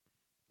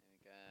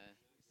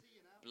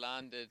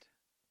blinded.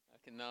 I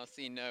can now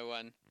see no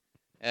one.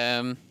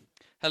 Um,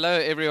 Hello,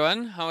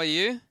 everyone. How are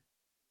you?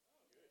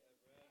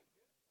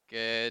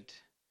 Good,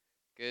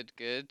 good,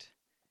 good.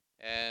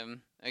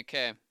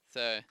 Okay,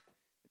 so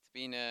it's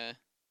been a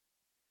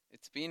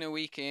it's been a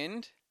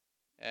weekend.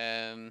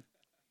 Um,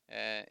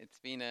 it's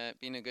been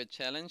a good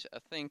challenge. I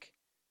think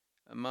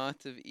I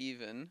might have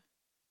even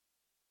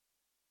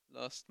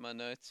lost my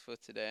notes for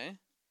today,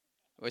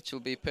 which will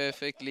be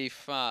perfectly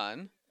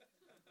fine.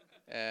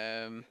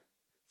 Um,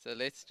 so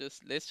let's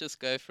just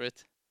go for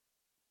it.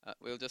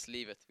 We'll just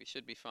leave it. We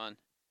should be fine.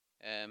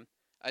 Um,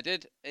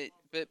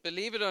 but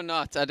believe it or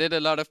not, I did a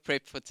lot of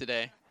prep for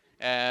today,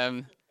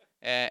 um,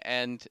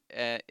 and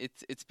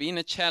it's been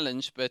a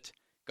challenge. But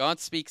God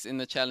speaks in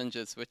the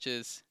challenges, which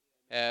is,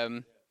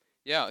 um,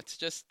 yeah, it's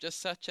just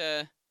such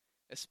a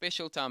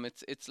special time.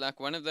 It's like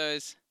one of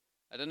those,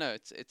 I don't know.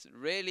 It's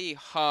really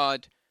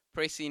hard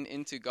pressing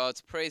into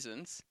God's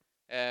presence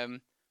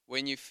um,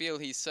 when you feel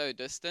He's so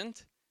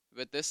distant.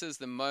 But this is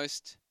the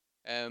most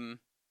um,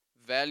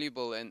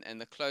 valuable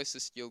and the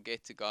closest you'll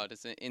get to God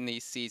is in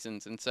these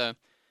seasons. And so,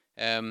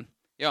 yeah,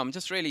 I'm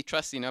just really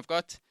trusting. I've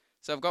got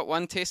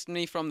one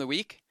testimony from the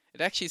week.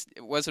 It actually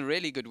was a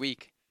really good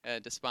week,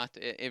 despite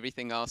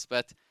everything else.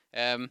 But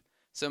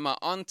so my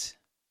aunt,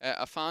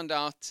 I found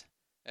out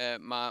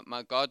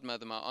my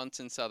godmother, my aunt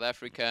in South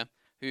Africa,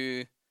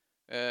 who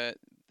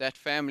that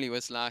family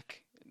was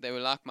like, they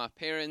were like my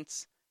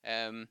parents,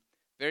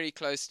 very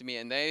close to me,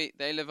 and they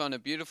live on a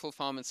beautiful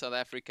farm in South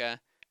Africa.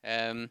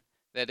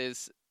 That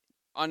is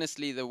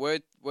honestly, the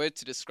word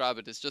to describe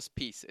it is just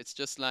peace. It's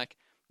just like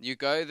you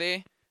go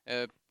there.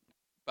 Uh,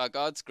 by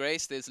God's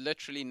grace, there's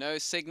literally no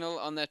signal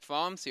on that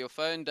farm, so your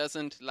phone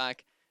doesn't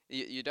like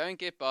you don't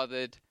get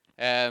bothered,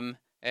 and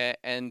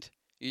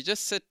you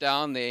just sit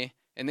down there,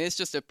 and there's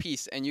just a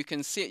peace, and you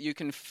can see it, you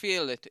can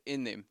feel it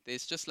in them.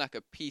 There's just like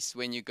a peace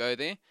when you go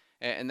there,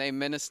 and they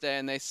minister,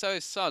 and they're so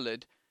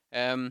solid.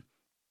 Um,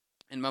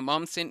 and my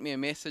mom sent me a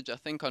message, I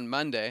think on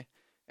Monday,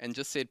 and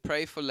just said,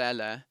 pray for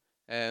Lala.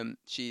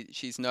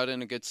 She's not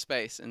in a good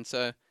space. And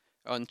so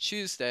on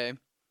Tuesday,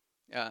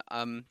 so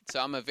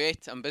I'm a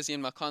vet. I'm busy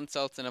in my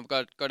consult, and I've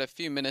got a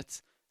few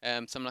minutes.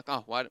 So I'm like,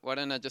 oh, why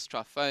don't I just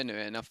try phone her?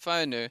 And I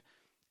phone her,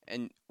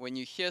 and when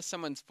you hear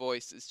someone's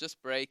voice, it's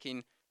just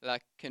breaking,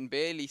 like can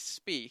barely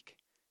speak.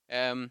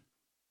 Um,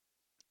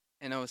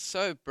 and I was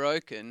so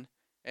broken,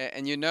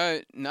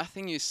 and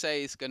nothing you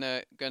say is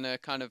gonna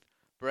kind of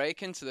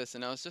break into this.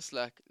 And I was just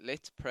like,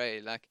 let's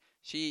pray. Like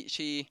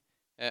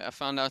I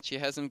found out she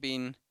hasn't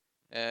been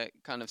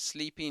kind of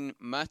sleeping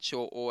much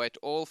or at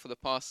all for the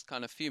past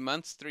kind of few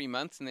months, 3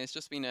 months, and there's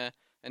just been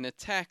an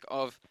attack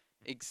of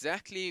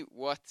exactly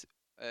what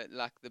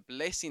like the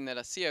blessing that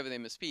I see over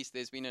them is peace.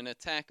 There's been an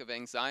attack of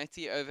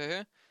anxiety over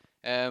her.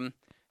 Um,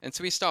 and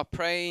so we start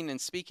praying and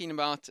speaking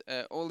about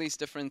all these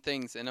different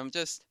things, and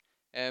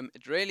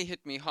it really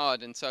hit me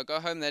hard. And so I go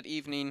home that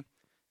evening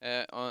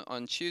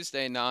on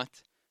Tuesday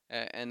night,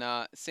 and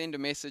I send a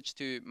message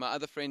to my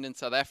other friend in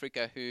South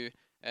Africa who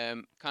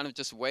kind of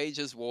just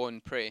wages war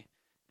in prayer.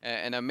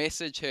 And I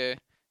message her,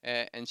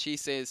 and she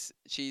says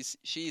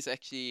she's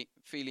actually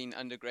feeling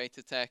under great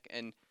attack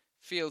and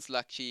feels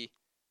like she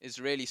is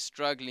really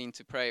struggling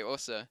to pray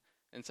also.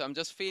 And so I'm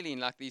just feeling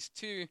like these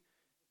two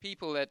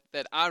people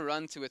that I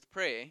run to with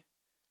prayer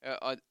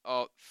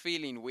are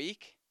feeling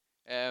weak.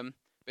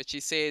 But she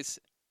says,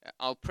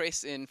 I'll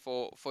press in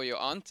for your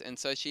aunt. And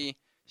so she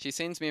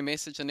sends me a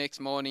message the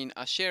next morning.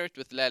 I share it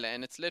with Lala,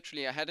 and it's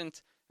literally, I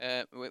hadn't,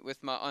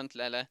 with my aunt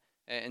Lala,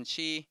 and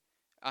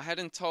I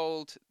hadn't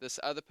told this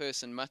other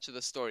person much of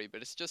the story,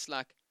 but it's just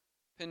like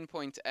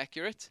pinpoint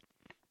accurate.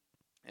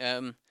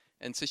 And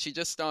so she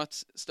just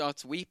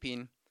starts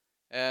weeping,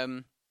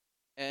 um,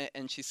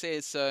 and she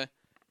says, so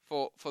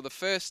for the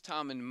first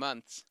time in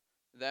months,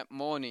 that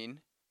morning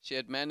she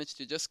had managed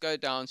to just go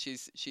down.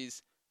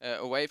 She's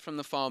away from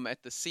the farm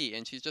at the sea,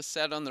 and she's just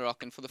sat on the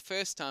rock, and for the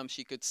first time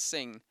she could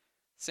sing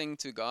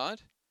to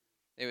God.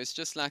 It was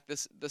just like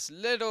this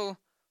little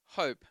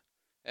hope.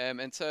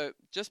 And so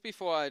just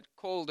before I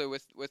called her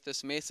with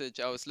this message,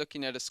 I was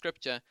looking at a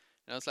scripture,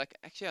 and I was like,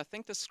 actually, I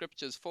think the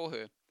scripture's for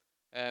her.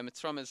 It's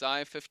from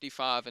Isaiah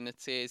 55, and it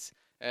says,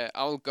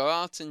 I will go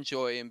out in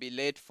joy and be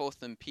led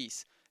forth in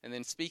peace. And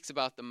then speaks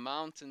about the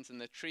mountains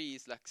and the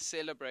trees like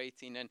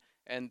celebrating,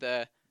 and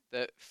the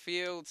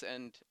fields,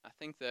 and I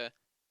think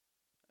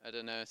I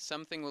don't know,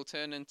 something will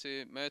turn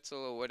into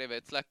myrtle or whatever.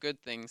 It's like good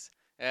things.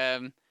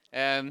 Um,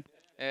 um,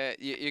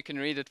 you can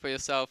read it for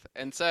yourself.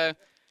 And so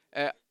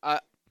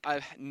I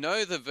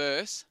know the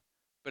verse,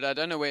 but I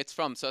don't know where it's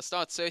from. So I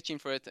start searching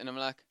for it, and I'm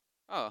like,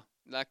 oh,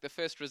 like the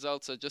first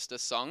results are just a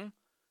song. And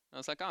I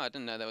was like, oh, I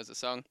didn't know that was a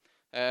song.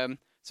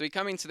 So we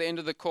come into the end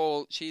of the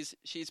call. She's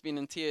been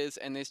in tears,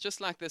 and there's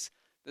just like this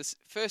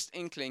first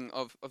inkling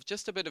of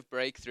just a bit of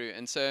breakthrough.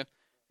 And so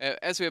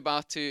as we're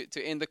about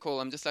to end the call,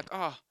 I'm just like,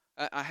 oh,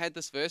 I had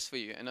this verse for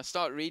you, and I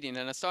start reading,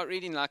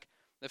 like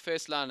the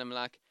first line. I'm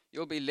like,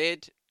 you'll be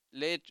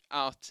led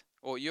out,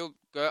 or you'll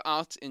go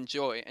out in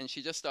joy. And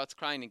she just starts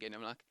crying again.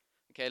 I'm like,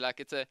 okay, like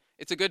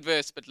it's a good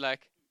verse, but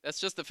like That's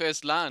just the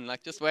first line.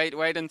 Like, just wait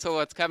until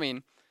what's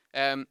coming.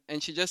 And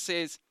she just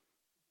says,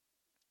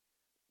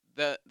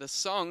 the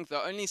song,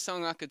 the only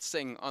song I could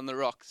sing on the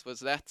rocks was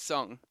that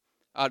song.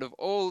 Out of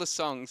all the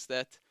songs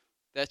that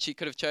she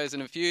could have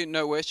chosen, if you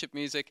know worship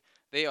music,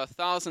 there are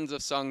thousands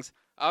of songs.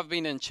 I've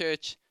been in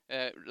church,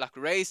 like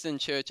raised in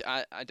church.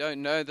 I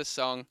don't know the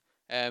song.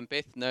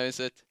 Beth knows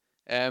it.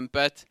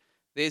 But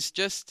there's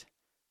just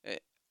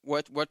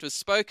what was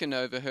spoken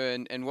over her,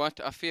 and what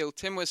I feel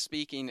Tim was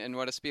speaking, and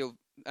what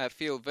I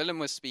feel Willem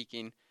was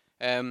speaking,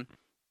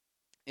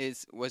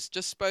 was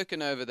just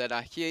spoken over, that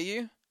I hear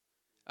you,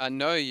 I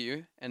know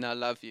you, and I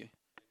love you.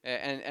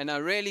 And I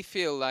really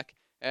feel like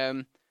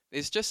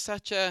there's just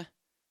such a,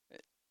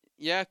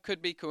 it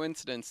could be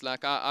coincidence.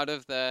 Like, out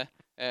of the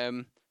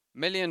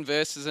million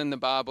verses in the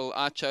Bible,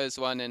 I chose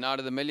one, and out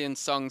of the million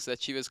songs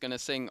that she was going to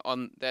sing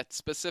on that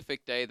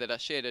specific day that I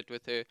shared it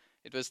with her,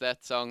 it was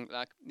that song.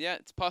 Like, yeah,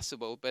 it's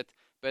possible, but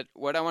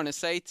what I want to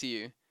say to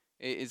you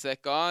is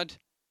that God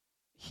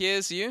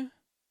hears you,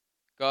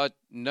 God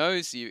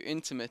knows you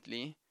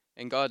intimately,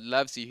 and God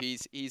loves you.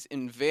 He's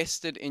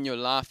invested in your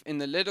life, in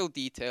the little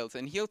details,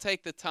 and He'll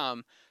take the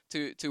time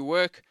to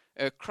work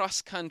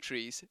across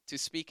countries to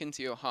speak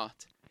into your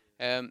heart.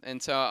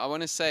 And so I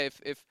want to say,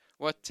 if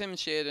what Tim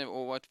shared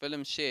or what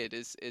Willem shared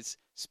is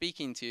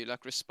speaking to you,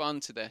 like,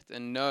 respond to that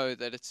and know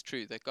that it's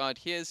true, that God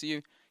hears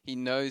you, He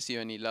knows you,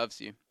 and He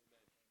loves you.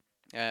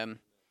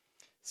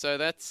 So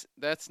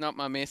that's not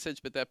my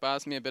message, but that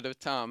buys me a bit of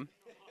time.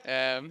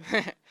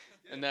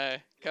 No,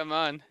 come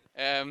on.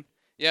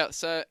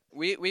 So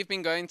we've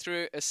been going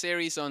through a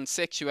series on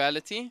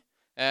sexuality,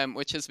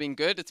 which has been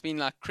good. It's been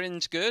like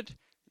cringe good.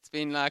 It's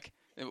been like,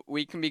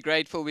 we can be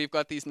grateful we've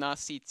got these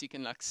nice seats you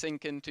can like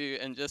sink into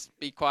and just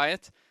be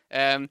quiet.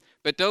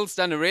 But Dill's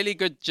done a really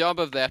good job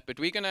of that. But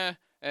we're gonna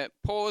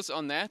pause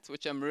on that,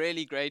 which I'm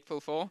really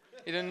grateful for.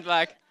 He didn't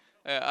like.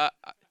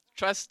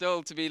 Trust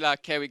Dill to be like,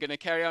 okay, we're going to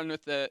carry on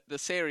with the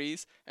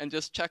series, and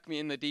just chuck me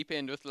in the deep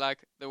end with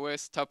like the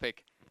worst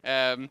topic.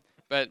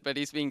 But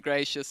he's been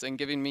gracious and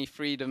giving me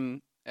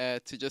freedom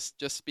to just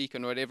speak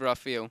on whatever I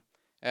feel.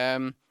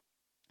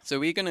 So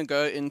we're going to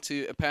go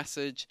into a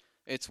passage.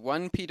 It's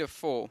 1 Peter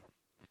 4,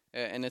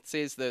 and it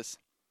says this: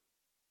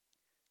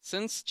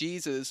 Since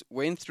Jesus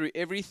went through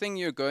everything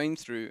you're going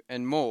through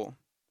and more,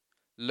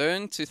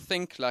 learn to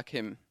think like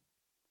Him.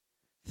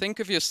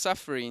 Think of your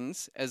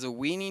sufferings as a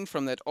weaning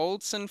from that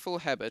old sinful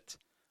habit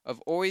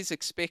of always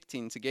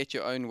expecting to get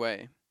your own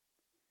way.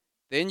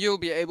 Then you'll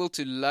be able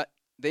to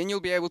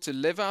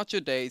live out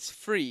your days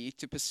free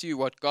to pursue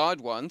what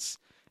God wants,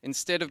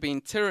 instead of being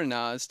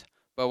tyrannized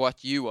by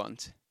what you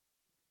want.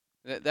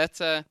 That's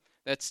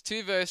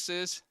 2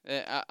 verses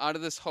out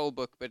of this whole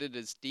book, but it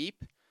is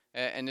deep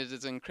and it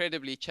is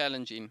incredibly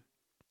challenging.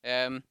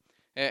 And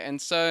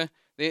so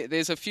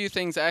there's a few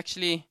things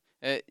actually.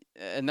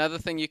 Another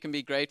thing you can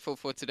be grateful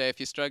for today, if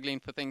you're struggling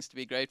for things to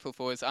be grateful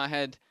for, is I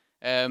had,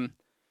 when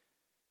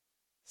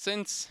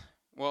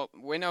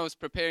I was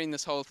preparing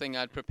this whole thing,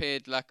 I'd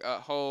prepared like a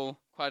whole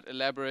quite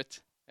elaborate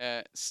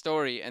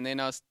story, and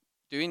then I was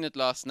doing it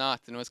last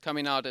night, and it was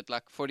coming out at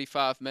like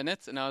 45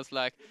 minutes, and I was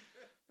like,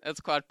 that's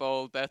quite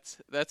bold.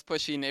 That's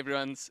pushing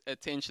everyone's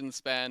attention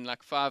span.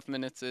 Like 5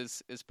 minutes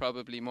is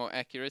probably more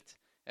accurate.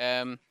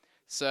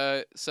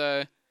 So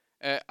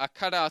I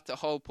cut out a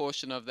whole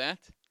portion of that.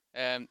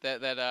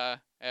 That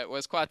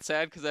was quite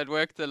sad because I'd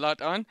worked a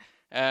lot on,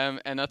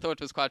 and I thought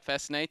it was quite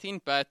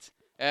fascinating. But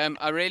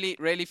I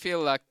really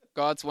feel like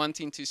God's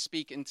wanting to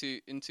speak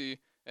into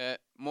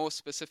more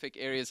specific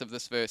areas of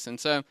this verse. And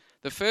so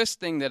the first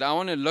thing that I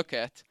want to look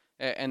at,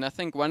 and I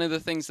think one of the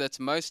things that's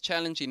most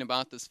challenging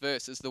about this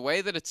verse, is the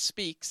way that it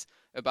speaks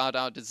about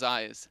our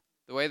desires,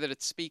 the way that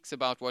it speaks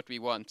about what we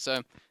want.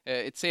 So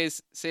it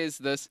says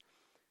this: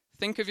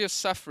 think of your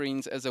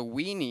sufferings as a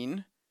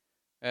weaning.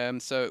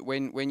 So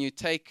when you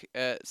take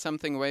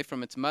something away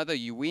from its mother,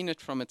 you wean it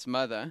from its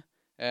mother,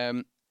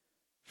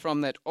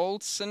 from that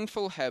old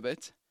sinful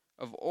habit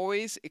of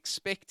always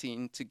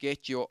expecting to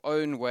get your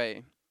own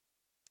way.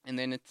 And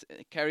then it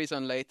carries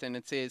on later, and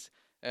it says,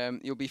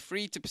 you'll be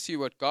free to pursue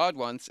what God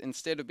wants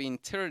instead of being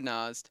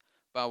tyrannized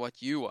by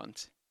what you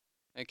want.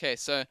 Okay,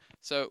 so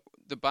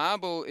the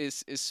Bible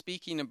is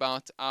speaking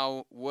about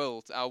our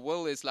will. Our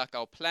will is like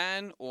our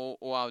plan or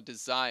our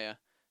desire.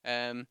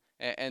 And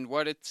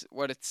what it's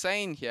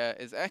saying here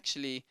is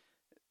actually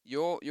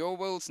your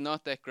will's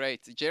not that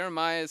great.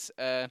 Jeremiah's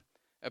a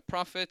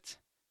prophet.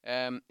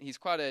 He's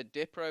quite a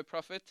Depro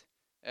prophet.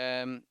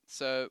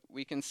 So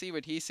we can see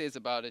what he says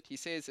about it. He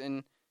says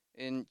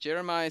in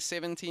Jeremiah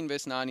 17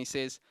 verse 9, he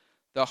says,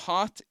 "The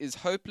heart is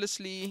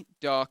hopelessly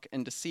dark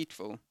and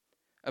deceitful,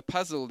 a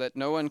puzzle that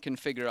no one can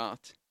figure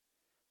out.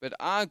 But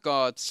I,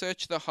 God,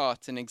 search the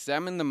heart and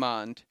examine the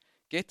mind,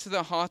 get to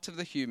the heart of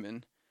the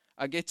human.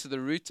 I get to the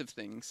root of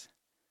things.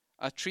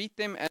 I treat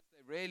them as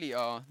they really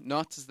are,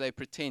 not as they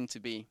pretend to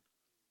be."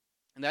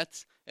 And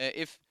that's,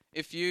 if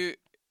you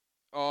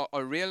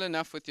are real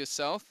enough with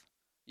yourself,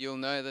 you'll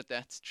know that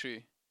that's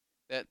true.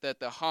 That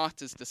the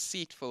heart is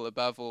deceitful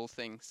above all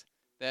things.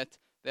 That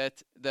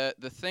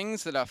the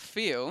things that I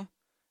feel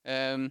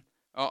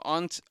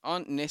aren't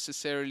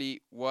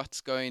necessarily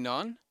what's going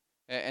on,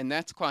 and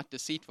that's quite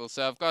deceitful.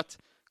 So I've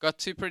got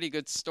two pretty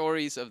good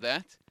stories of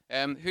that.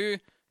 Who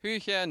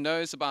here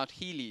knows about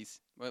Heelys?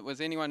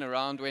 Was anyone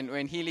around when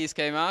Heelys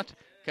came out?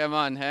 Come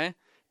on, hey?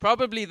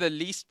 Probably the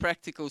least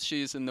practical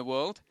shoes in the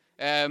world.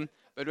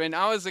 But when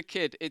I was a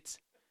kid,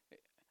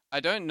 I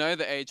don't know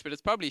the age, but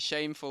it's probably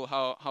shameful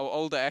how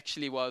old I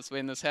actually was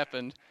when this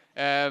happened.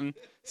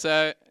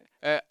 So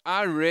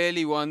I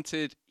really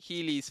wanted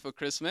Heelys for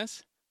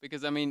Christmas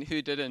because, I mean,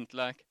 who didn't?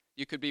 Like,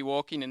 you could be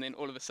walking and then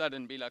all of a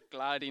sudden be like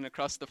gliding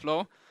across the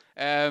floor.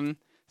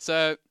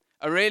 So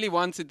I really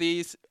wanted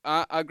these.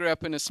 I grew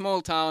up in a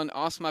small town,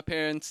 asked my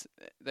parents.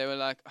 They were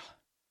like, "Oh,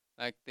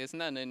 like, there's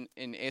none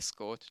in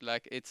Escort.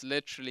 Like, it's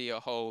literally a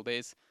hole.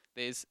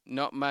 There's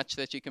not much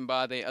that you can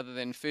buy there other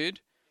than food."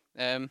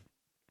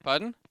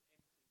 Pardon?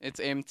 It's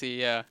empty,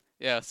 yeah.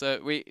 Yeah, so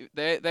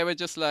they were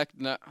just like,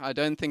 "No, I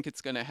don't think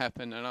it's gonna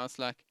happen." And I was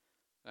like,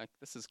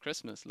 this is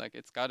Christmas, like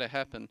it's gotta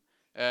happen.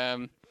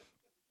 So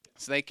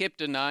they kept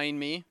denying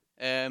me.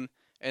 And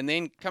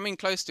then coming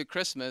close to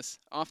Christmas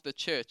after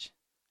church,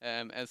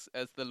 as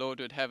the Lord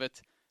would have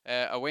it,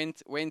 I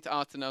went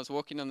out and I was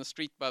walking on the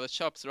street by the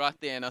shops right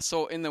there, and I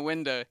saw in the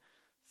window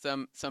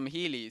some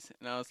Heelys,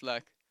 and I was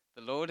like,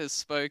 the Lord has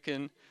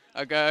spoken.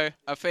 I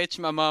fetch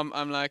my mom.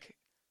 I'm like,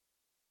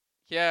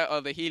 here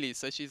are the Heelys.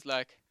 So she's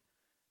like,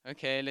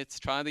 okay, let's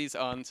try these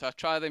on. So I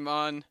try them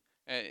on,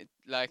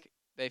 like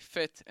they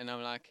fit, and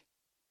I'm like,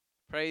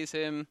 praise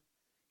Him,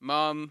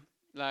 Mom.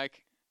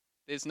 Like,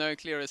 there's no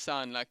clearer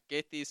sign. Like,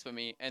 get these for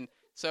me. And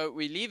so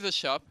we leave the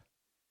shop.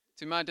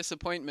 To my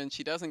disappointment,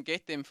 she doesn't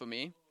get them for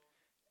me,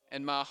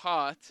 and my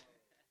heart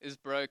is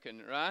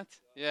broken. Right?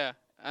 Yeah,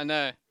 I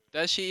know.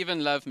 Does she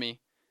even love me?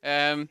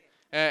 And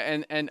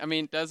I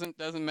mean, doesn't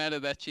matter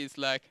that she's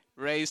like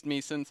raised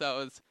me since I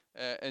was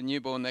a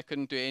newborn that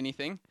couldn't do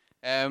anything.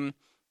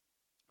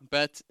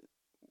 But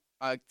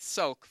I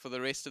sulk for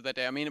the rest of the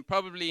day. I mean,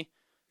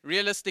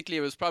 realistically,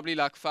 it was probably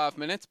like 5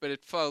 minutes, but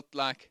it felt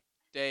like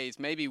days,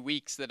 maybe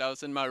weeks that I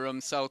was in my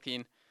room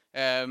sulking.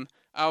 I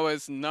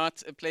was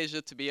not a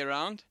pleasure to be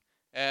around.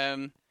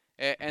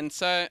 And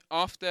so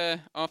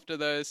after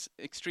those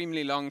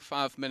extremely long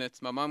 5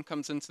 minutes, my mom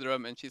comes into the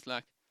room and she's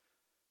like,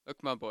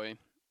 "Look, my boy,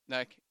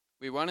 like,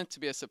 we want it to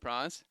be a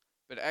surprise,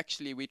 but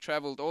actually we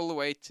traveled all the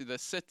way to the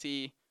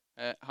city,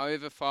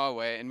 however far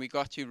away, and we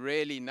got you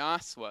really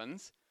nice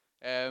ones."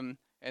 And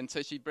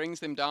so she brings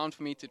them down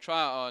for me to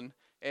try on.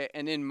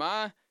 And in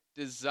my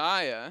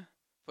desire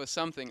for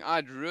something,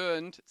 I'd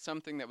ruined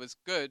something that was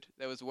good,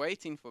 that was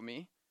waiting for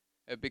me,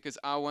 because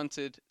I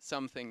wanted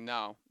something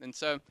now. And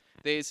so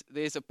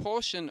there's a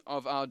portion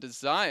of our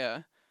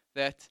desire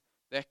that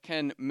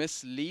can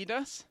mislead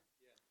us,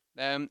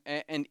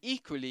 and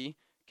equally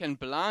can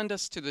blind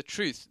us to the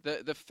truth.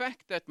 The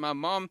fact that my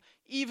mom,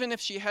 even if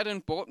she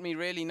hadn't bought me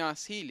really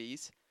nice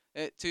Heelys,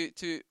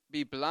 to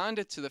be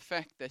blinded to the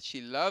fact that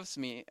she loves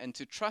me and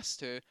to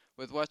trust her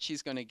with what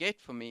she's going to get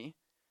for me,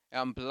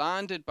 I'm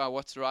blinded by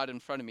what's right in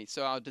front of me.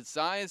 So our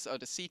desires are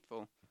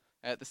deceitful.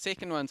 The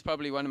second one's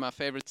probably one of my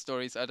favorite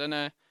stories. I don't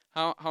know,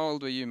 how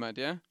old were you, my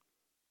dear?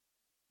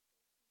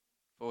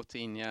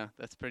 14, yeah,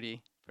 that's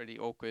pretty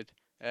awkward.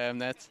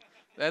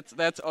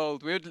 That's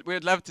old.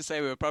 We'd love to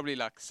say we were probably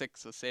like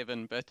 6 or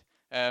 7, but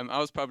I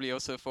was probably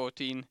also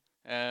 14.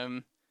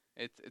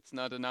 It's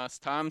not a nice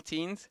time,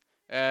 teens.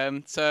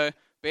 So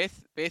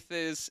Beth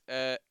is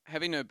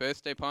having her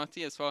birthday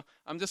party as well.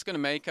 I'm just going to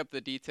make up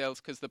the details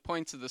because the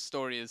point of the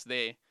story is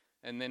there,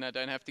 and then I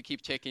don't have to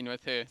keep checking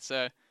with her.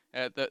 So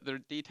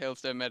the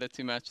details don't matter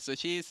too much. So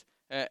she's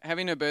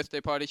having her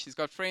birthday party. She's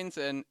got friends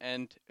and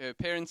her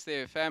parents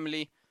there, her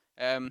family,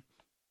 and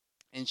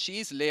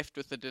she's left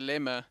with a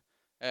dilemma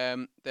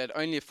that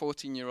only a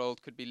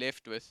 14-year-old could be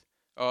left with,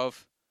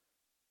 of,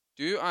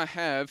 do I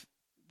have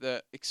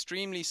the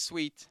extremely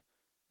sweet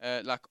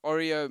like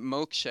Oreo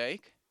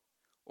milkshake,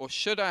 or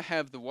should I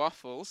have the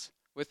waffles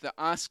with the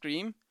ice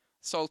cream,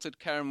 salted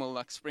caramel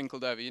like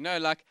sprinkled over? You know,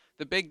 like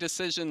the big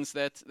decisions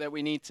that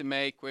we need to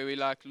make, where we're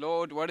like,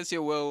 Lord, what is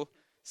your will?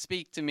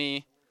 Speak to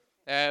me.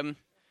 And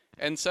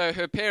so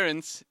her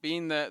parents,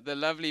 being the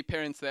lovely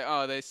parents they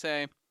are, they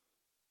say,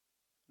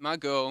 my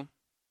girl,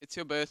 it's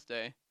your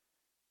birthday.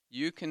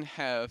 You can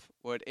have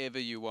whatever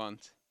you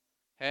want.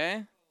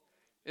 Hey?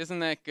 Isn't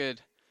that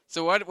good?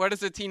 So what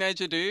does a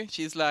teenager do?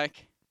 She's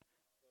like,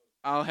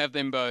 I'll have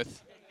them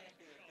both.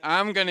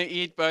 I'm going to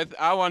eat both.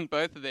 I want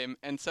both of them.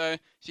 And so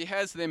she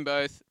has them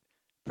both.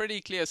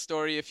 Pretty clear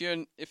story. If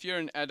you're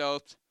an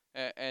adult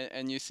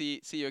and you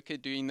see your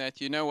kid doing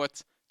that, you know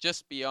what's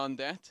just beyond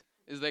that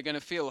is they're going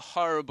to feel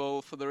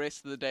horrible for the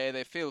rest of the day.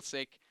 They feel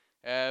sick.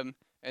 And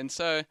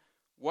so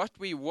what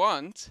we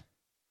want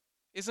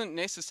isn't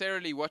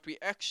necessarily what we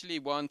actually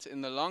want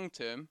in the long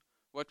term.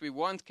 What we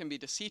want can be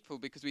deceitful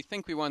because we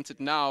think we want it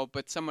now,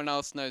 but someone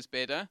else knows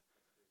better.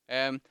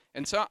 And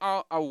so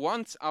our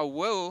wants, our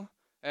will,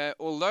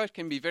 although it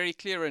can be very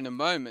clear in a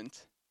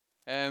moment,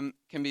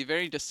 can be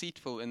very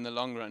deceitful in the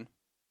long run.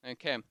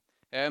 Okay.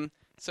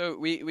 So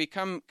we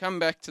come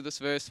back to this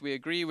verse. We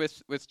agree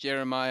with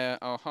Jeremiah.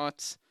 Our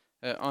hearts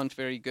aren't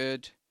very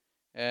good.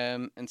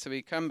 And so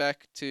we come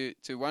back to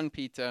 1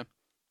 Peter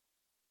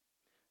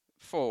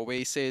 4, where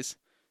he says,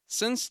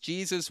 "Since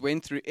Jesus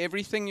went through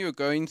everything you're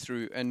going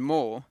through and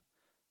more,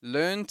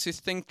 learn to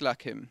think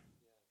like him.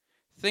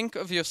 Think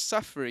of your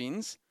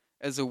sufferings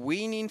as a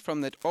weaning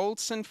from that old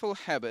sinful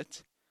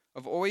habit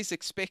of always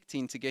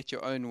expecting to get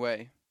your own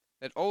way."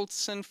 That old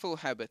sinful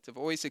habit of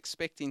always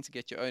expecting to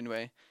get your own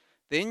way.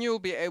 Then you'll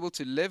be able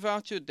to live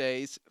out your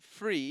days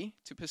free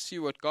to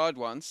pursue what God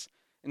wants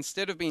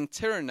instead of being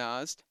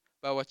tyrannized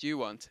by what you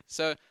want.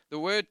 So the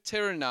word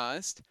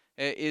tyrannized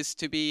is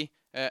to be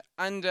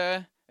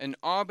under an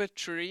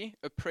arbitrary,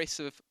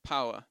 oppressive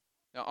power.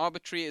 Now,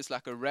 arbitrary is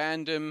like a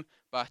random,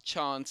 by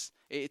chance.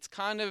 It's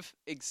kind of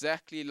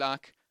exactly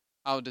like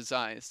our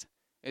desires.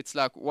 It's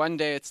like one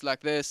day it's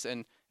like this,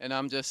 and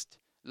I'm just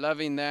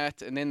loving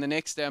that, and then the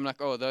next day I'm like,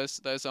 oh,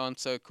 those aren't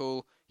so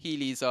cool.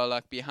 Heelys are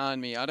like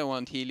behind me. I don't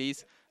want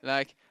Heelys.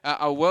 Like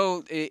our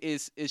world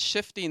is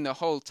shifting the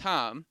whole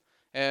time,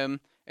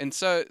 and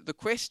so the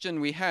question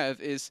we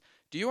have is: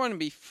 do you want to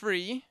be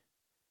free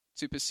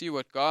to pursue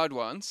what God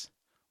wants,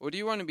 or do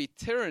you want to be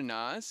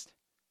tyrannized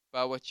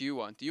by what you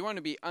want? Do you want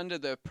to be under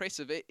the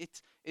oppressive?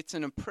 It's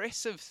an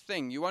oppressive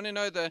thing. You want to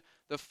know the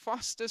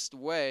fastest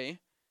way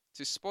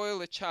to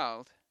spoil a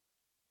child,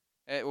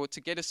 or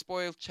to get a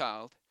spoiled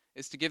child,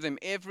 is to give them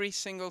every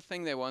single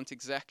thing they want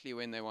exactly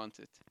when they want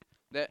it.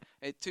 That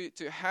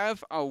to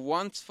have our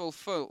wants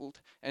fulfilled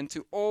and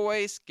to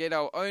always get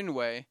our own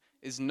way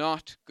is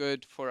not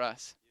good for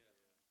us.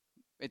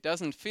 It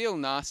doesn't feel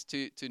nice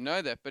to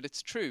know that, but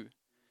it's true.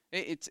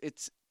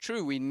 It's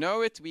true. We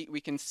know it.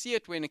 We can see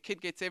it when a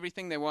kid gets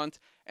everything they want.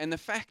 And the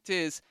fact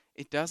is,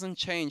 it doesn't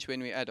change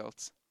when we're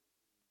adults.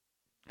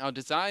 Our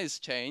desires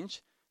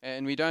change,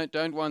 and we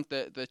don't want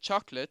the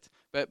chocolate,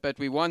 but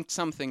we want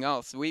something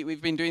else.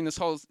 We've been doing this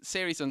whole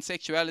series on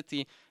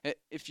sexuality.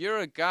 If you're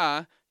a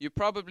guy, you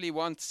probably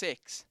want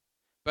sex.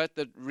 But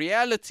the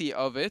reality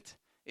of it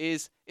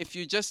is, if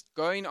you're just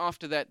going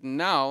after that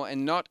now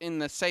and not in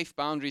the safe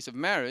boundaries of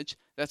marriage,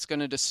 that's going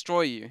to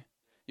destroy you.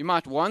 You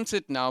might want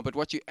it now, but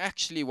what you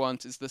actually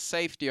want is the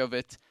safety of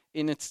it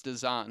in its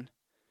design.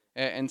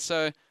 And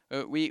so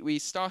we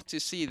start to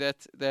see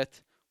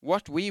that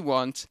what we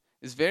want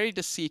is very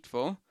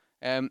deceitful.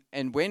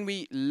 And when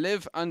we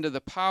live under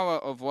the power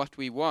of what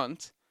we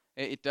want,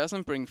 it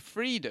doesn't bring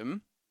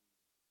freedom.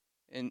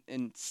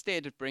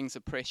 Instead, it brings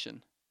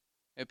oppression.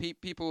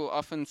 People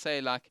often say,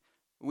 like,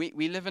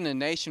 we live in a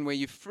nation where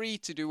you're free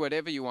to do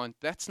whatever you want.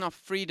 That's not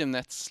freedom,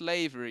 that's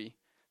slavery.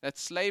 That's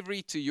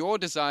slavery to your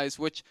desires,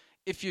 which,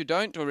 if you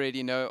don't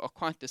already know, are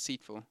quite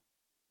deceitful.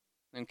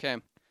 Okay.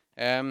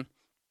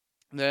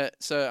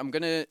 So I'm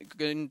going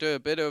to do a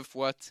bit of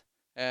what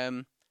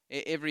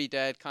every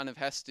dad kind of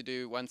has to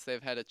do once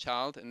they've had a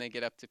child and they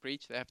get up to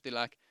preach. They have to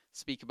like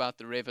speak about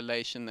the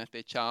revelation that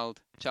their child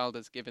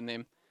has given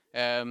them.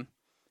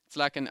 It's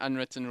like an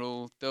unwritten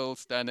rule.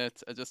 Dill's done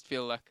it. I just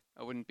feel like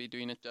I wouldn't be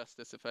doing it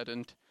justice if I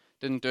didn't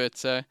do it.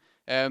 So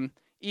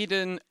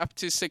Eden, up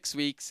to 6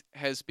 weeks,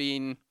 has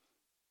been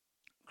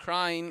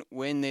crying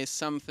when there's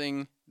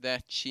something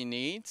that she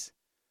needs.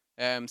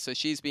 So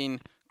she's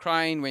been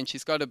crying when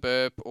she's got a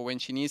burp, or when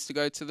she needs to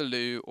go to the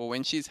loo, or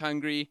when she's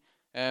hungry,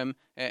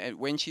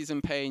 when she's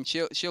in pain.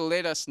 She'll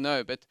let us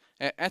know. But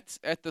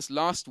at this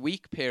last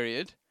week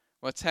period,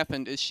 what's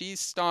happened is she's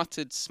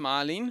started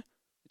smiling,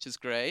 which is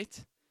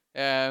great,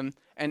 and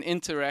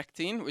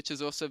interacting, which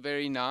is also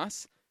very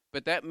nice.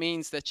 But that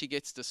means that she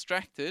gets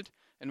distracted,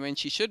 and when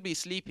she should be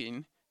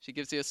sleeping, she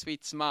gives you a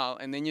sweet smile,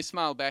 and then you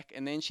smile back,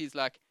 and then she's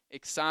like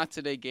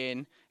excited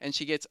again, and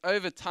she gets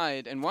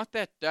overtired. And what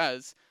that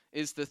does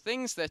is the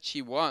things that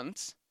she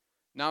wants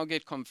now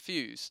get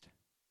confused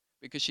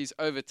because she's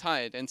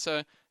overtired. And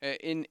so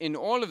in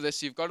all of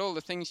this, you've got all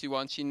the things you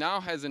want. She now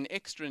has an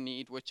extra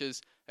need, which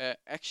is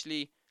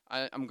actually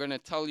I'm going to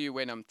tell you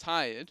when I'm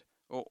tired,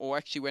 or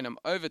actually when I'm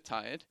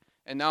overtired.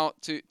 And now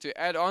to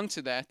add on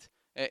to that,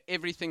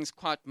 everything's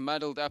quite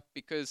muddled up,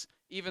 because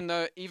even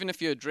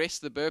if you address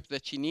the burp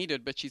that she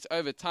needed, but she's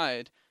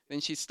overtired, then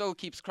she still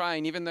keeps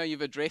crying, even though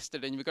you've addressed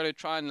it, and you've got to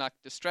try and like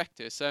distract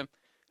her. So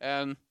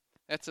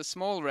that's a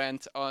small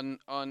rant on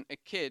a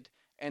kid,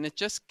 and it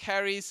just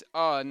carries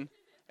on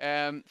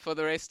for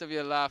the rest of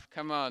your life.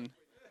 Come on.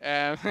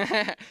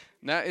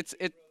 No,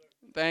 it.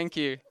 Thank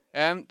you.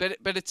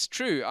 But it's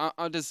true.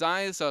 Our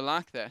desires are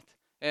like that,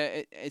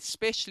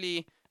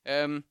 especially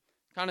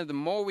kind of the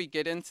more we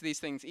get into these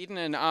things, even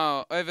in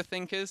our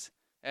overthinkers.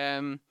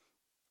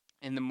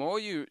 And the more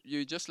you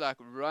just like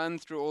run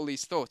through all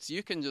these thoughts,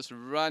 you can just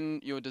run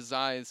your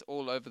desires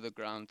all over the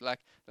ground. Like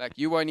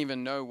you won't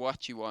even know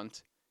what you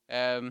want.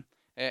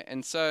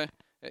 And so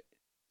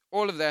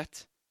all of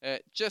that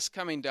just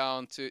coming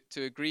down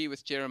to agree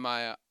with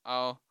Jeremiah,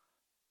 our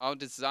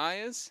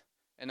desires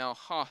and our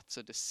hearts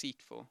are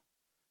deceitful,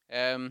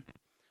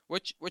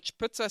 which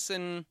puts us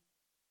in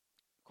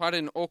quite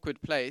an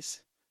awkward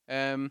place,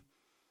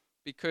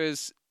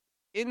 because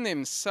in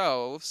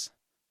themselves,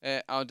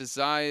 our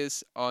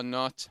desires are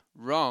not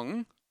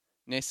wrong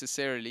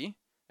necessarily.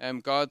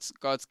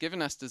 God's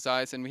given us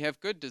desires, and we have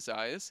good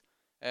desires.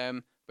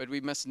 but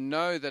we must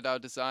know that our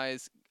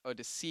desires are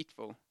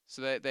deceitful.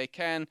 So that they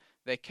can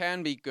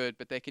be good,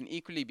 but they can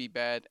equally be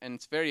bad, and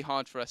it's very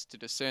hard for us to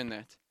discern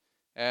that.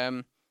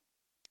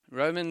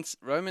 Romans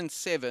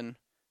 7,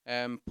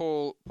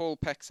 Paul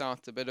packs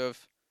out a bit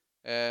of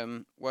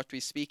what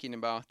we're speaking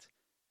about,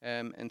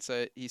 and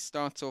so he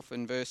starts off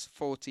in verse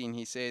 14.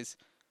 He says,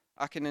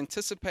 I can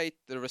anticipate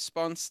the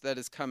response that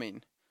is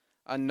coming.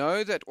 I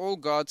know that all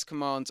God's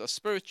commands are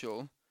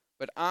spiritual,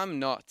 but I'm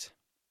not.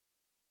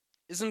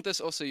 Isn't this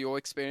also your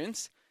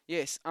experience?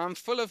 Yes, I'm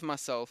full of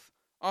myself.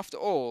 After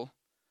all,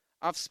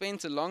 I've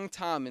spent a long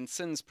time in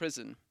sin's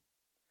prison.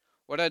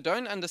 What I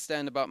don't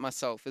understand about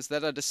myself is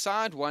that I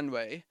decide one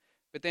way,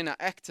 but then I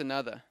act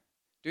another,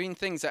 doing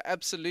things I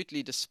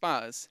absolutely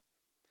despise.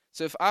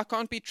 So if I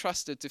can't be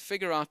trusted to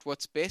figure out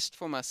what's best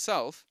for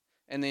myself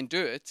and then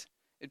do it,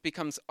 it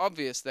becomes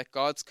obvious that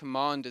God's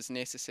command is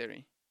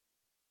necessary.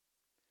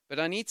 But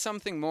I need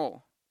something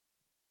more.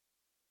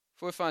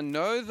 For if I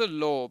know the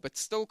law but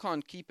still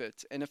can't keep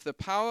it, and if the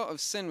power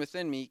of sin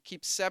within me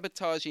keeps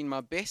sabotaging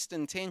my best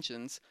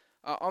intentions,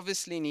 I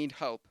obviously need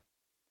help.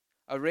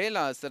 I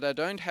realize that I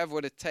don't have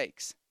what it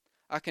takes.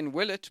 I can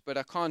will it, but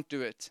I can't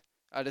do it.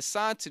 I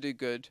decide to do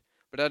good,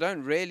 but I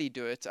don't really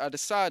do it. I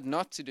decide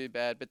not to do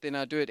bad, but then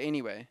I do it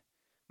anyway.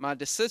 My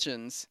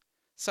decisions,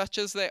 such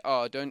as they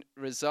are, don't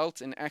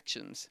result in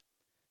actions.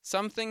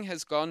 Something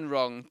has gone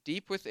wrong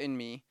deep within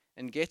me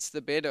and gets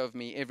the better of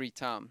me every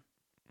time.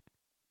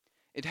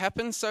 It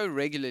happens so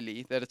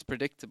regularly that it's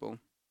predictable.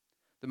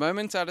 The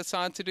moment I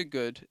decide to do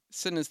good,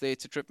 sin is there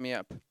to trip me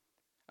up.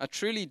 I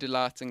truly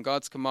delight in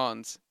God's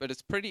commands, but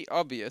it's pretty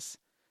obvious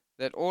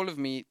that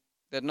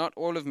not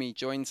all of me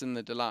joins in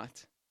the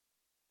delight.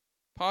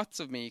 Parts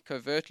of me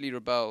covertly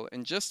rebel,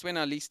 and just when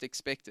I least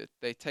expect it,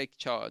 they take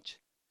charge.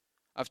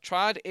 I've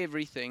tried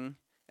everything,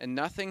 and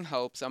nothing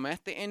helps. I'm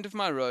at the end of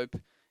my rope.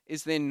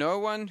 Is there no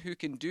one who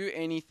can do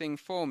anything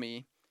for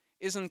me?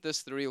 Isn't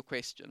this the real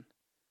question?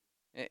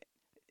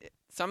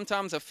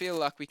 Sometimes I feel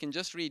like we can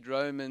just read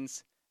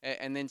Romans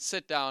and then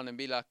sit down and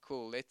be like,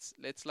 cool,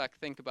 let's like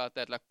think about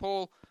that. Like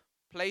Paul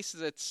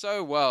places it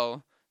so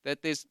well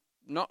that there's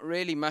not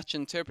really much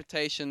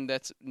interpretation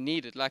that's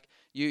needed. Like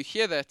you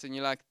hear that and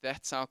you're like,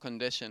 that's our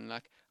condition.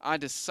 Like I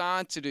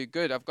decide to do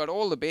good. I've got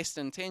all the best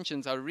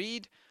intentions. I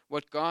read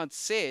what God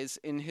says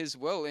in His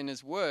will, in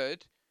His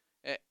word,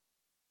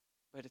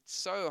 but it's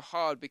so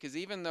hard because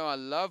even though I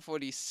love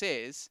what He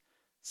says,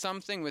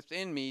 something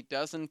within me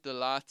doesn't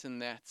delight in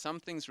that.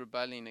 Something's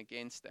rebelling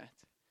against that.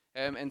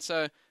 And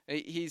so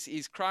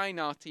he's crying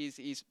out,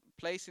 he's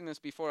placing this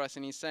before us,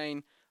 and he's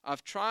saying,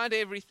 I've tried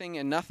everything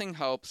and nothing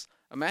helps.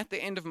 I'm at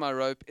the end of my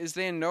rope. Is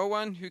there no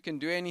one who can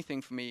do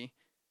anything for me?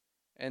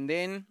 And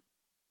then,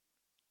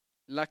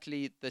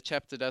 luckily, the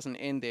chapter doesn't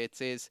end there. It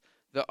says,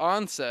 the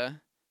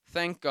answer,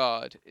 thank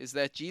God, is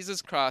that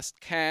Jesus Christ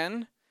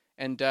can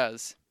and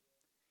does.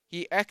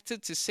 He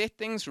acted to set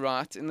things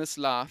right in this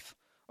life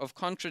of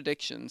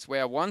contradictions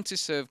where I want to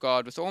serve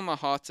God with all my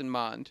heart and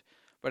mind,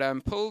 but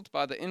I'm pulled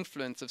by the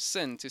influence of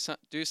sin to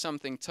do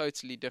something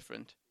totally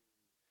different.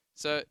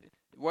 So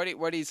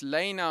what he's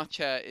laying out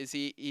here is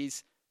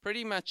he's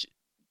pretty much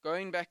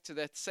going back to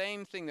that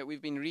same thing that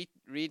we've been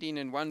reading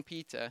in 1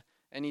 Peter,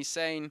 and he's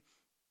saying,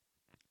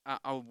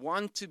 I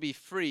want to be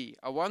free.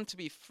 I want to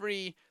be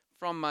free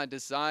from my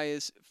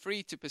desires,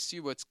 free to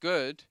pursue what's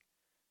good,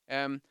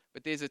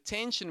 but there's a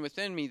tension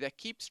within me that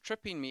keeps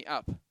tripping me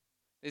up.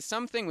 There's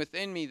something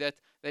within me that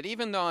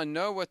even though I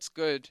know what's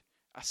good,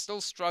 I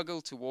still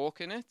struggle to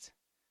walk in it.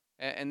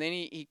 And then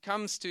he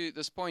comes to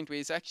this point where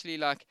he's actually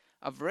like,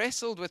 I've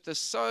wrestled with this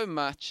so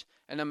much,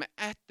 and I'm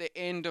at the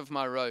end of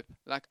my rope.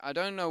 Like, I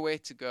don't know where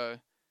to go.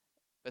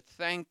 But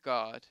thank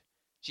God,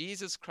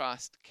 Jesus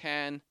Christ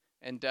can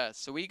and does.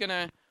 So we're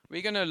gonna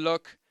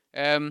look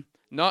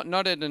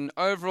not at an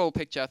overall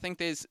picture. I think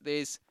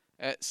there's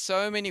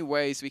so many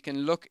ways we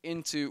can look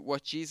into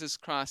what Jesus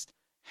Christ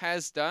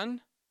has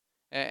done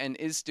and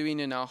is doing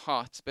in our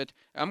hearts. But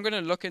I'm going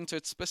to look into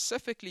it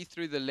specifically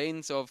through the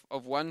lens of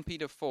 1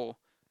 Peter 4,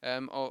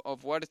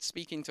 of what it's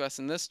speaking to us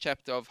in this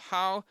chapter, of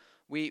how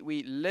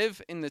we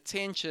live in the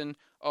tension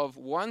of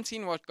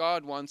wanting what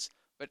God wants,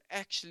 but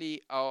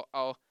actually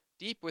our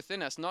deep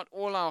within us, not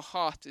all our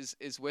heart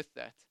is with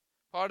that.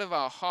 Part of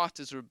our heart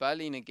is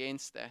rebelling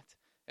against that.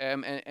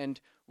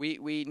 And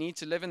we need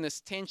to live in this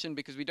tension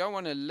because we don't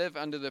want to live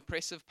under the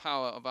oppressive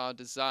power of our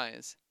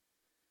desires.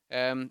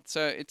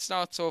 So it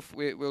starts off,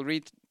 we'll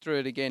read through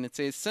it again. It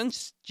says,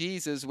 since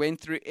Jesus went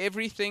through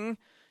everything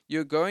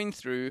you're going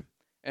through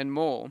and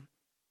more,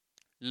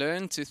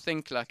 learn to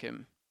think like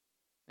Him.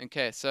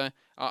 Okay, so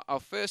our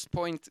first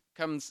point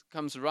comes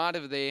right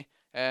over there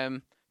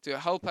to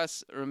help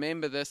us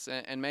remember this,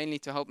 and mainly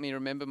to help me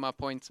remember my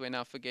points when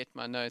I forget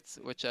my notes,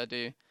 which I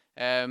do.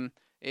 It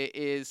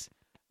is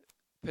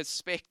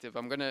perspective.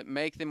 I'm going to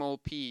make them all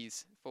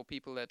P's for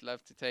people that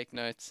love to take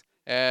notes.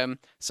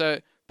 So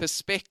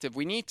perspective.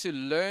 We need to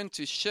learn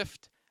to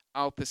shift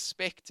our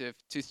perspective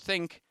to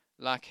think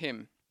like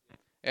Him.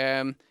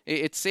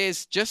 It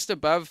says just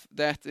above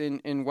that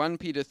in 1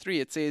 Peter 3,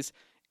 it says,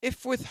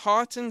 If with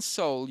heart and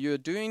soul you are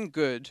doing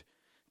good,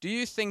 do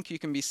you think you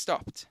can be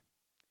stopped?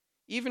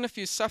 Even if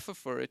you suffer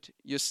for it,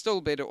 you're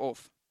still better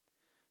off.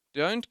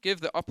 Don't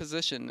give the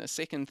opposition a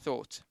second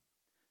thought.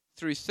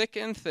 Through thick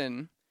and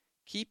thin,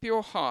 keep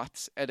your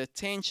hearts at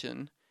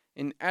attention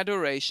in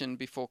adoration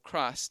before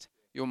Christ,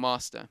 your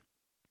Master.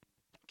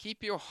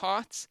 Keep your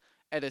hearts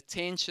at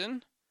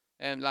attention,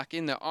 like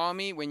in the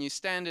army, when you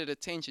stand at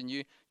attention,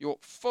 your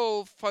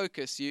full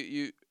focus,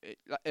 you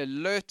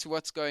alert to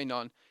what's going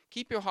on.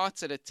 Keep your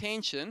hearts at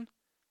attention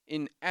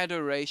in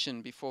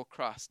adoration before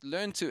Christ.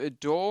 Learn to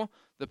adore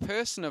the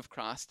person of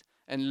Christ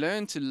and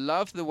learn to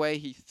love the way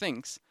he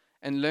thinks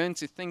and learn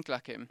to think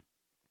like him,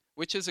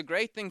 which is a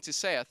great thing to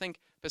say. I think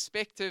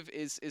perspective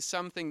is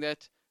something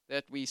that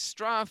we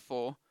strive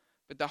for,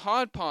 but the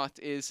hard part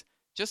is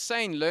just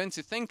saying learn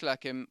to think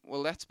like him.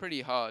 Well, that's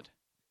pretty hard.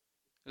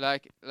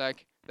 Like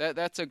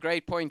that's a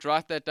great point.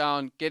 Write that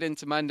down, get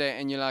into Monday,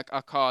 and you're like,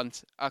 I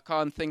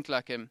can't think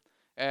like him.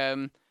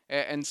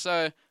 And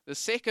so the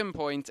second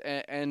point,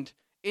 and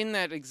in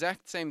that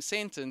exact same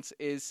sentence,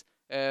 is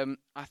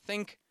I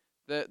think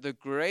the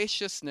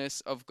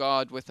graciousness of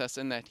God with us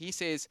in that. He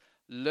says,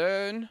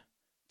 learn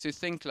to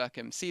think like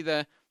him. See,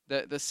 the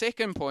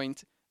second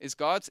point is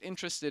God's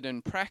interested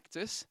in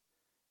practice,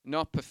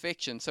 not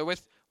perfection. So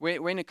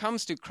when it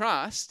comes to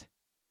Christ,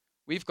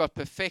 we've got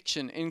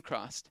perfection in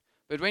Christ.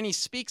 But when he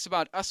speaks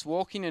about us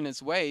walking in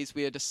his ways,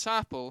 we're a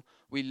disciple,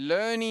 we're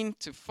learning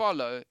to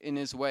follow in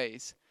his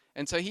ways.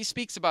 And so he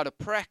speaks about a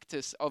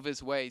practice of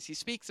his ways. He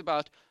speaks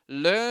about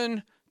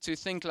learn to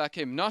think like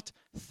him, not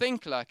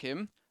think like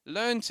him,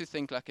 learn to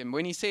think like him.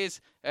 When he says,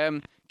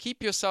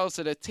 keep yourselves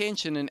at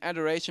attention and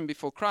adoration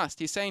before Christ,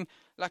 he's saying,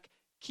 like,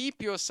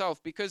 keep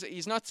yourself, because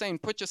he's not saying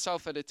put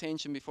yourself at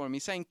attention before him.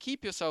 He's saying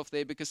keep yourself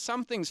there because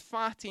something's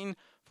fighting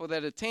for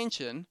that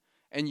attention,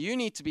 and you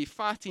need to be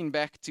fighting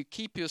back to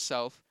keep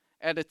yourself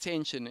at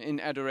attention in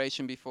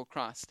adoration before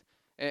Christ.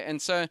 And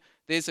so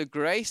there's a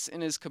grace in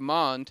his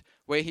command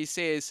where he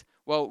says,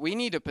 well, we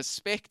need a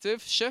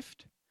perspective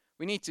shift.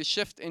 We need to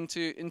shift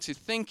into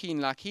thinking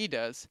like he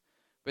does.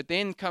 But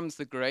then comes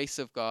the grace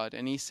of God,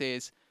 and he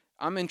says,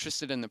 I'm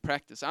interested in the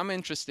practice. I'm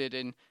interested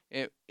in,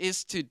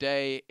 is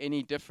today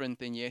any different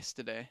than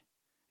yesterday?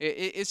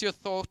 Is your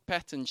thought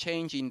pattern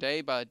changing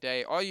day by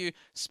day? Are you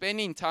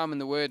spending time in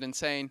the Word and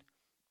saying,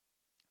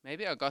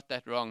 maybe I got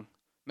that wrong.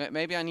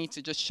 Maybe I need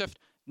to just shift,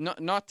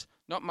 not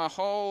my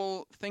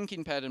whole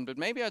thinking pattern, but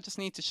maybe I just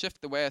need to shift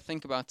the way I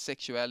think about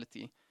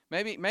sexuality.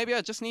 Maybe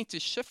I just need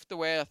to shift the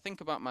way I think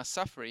about my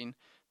suffering,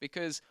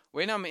 because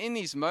when I'm in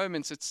these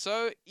moments, it's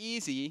so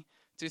easy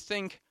to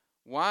think,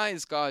 why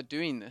is God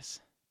doing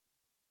this?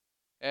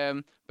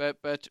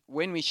 But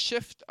when we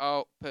shift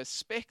our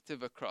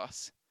perspective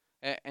across,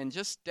 and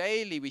just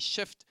daily we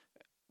shift,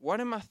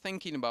 what am I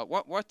thinking about?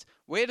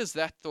 Where does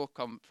that thought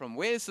come from?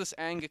 Where is this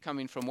anger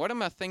coming from? What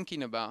am I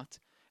thinking about?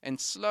 And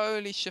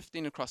slowly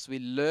shifting across, we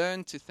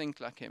learn to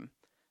think like him.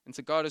 And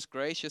so God is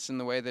gracious in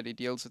the way that he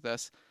deals with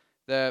us.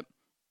 The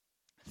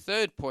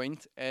third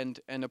point, and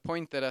a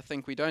point that I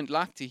think we don't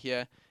like to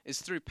hear,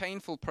 is through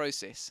painful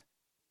process.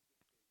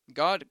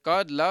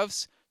 God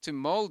loves to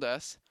mold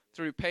us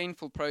through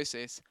painful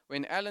process.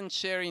 When Alan's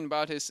sharing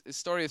about his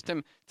story of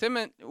Tim,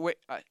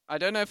 I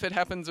don't know if it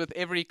happens with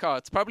every car.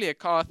 It's probably a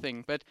car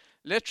thing, but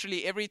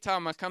literally every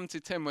time I come to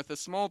Tim with a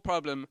small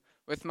problem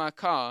with my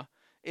car,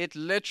 it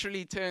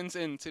literally turns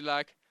into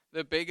like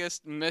the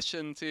biggest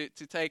mission to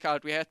take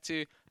out. We had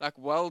to like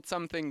weld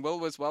something. Will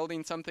was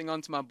welding something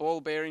onto my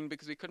ball bearing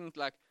because we couldn't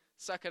like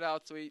suck it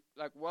out. So we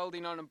like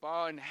welding on a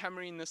bar and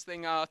hammering this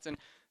thing out. And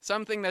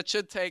something that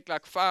should take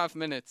like 5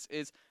 minutes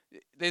is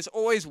there's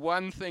always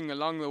one thing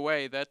along the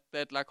way that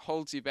like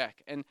holds you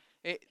back. And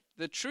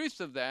the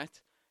truth of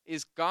that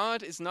is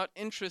God is not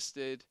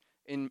interested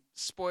in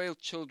spoiled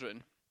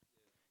children.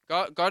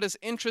 God is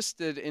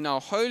interested in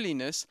our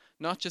holiness,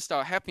 not just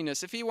our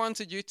happiness. If he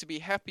wanted you to be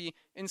happy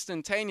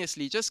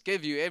instantaneously, just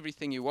give you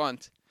everything you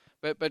want.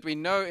 But we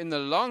know in the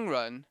long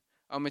run,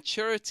 our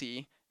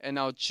maturity and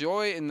our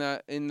joy in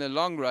the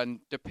long run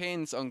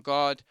depends on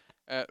God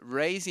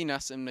raising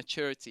us in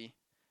maturity.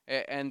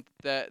 And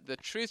the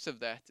truth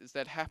of that is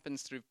that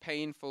happens through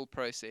painful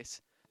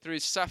process, through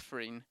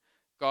suffering.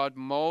 God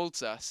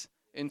molds us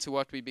into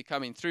what we're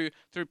becoming through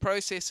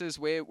processes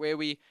where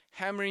we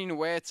hammering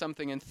away at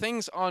something and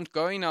things aren't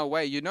going our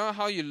way. You know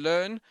how you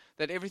learn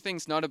that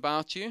everything's not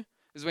about you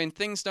is when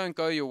things don't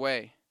go your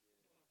way.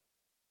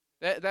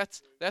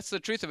 That's the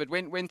truth of it.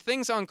 When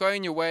things aren't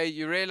going your way,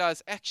 you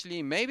realize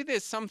actually maybe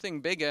there's something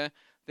bigger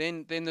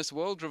than this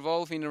world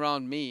revolving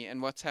around me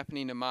and what's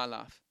happening in my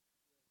life.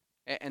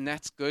 And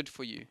that's good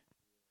for you.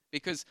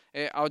 Because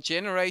our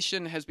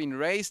generation has been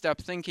raised up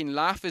thinking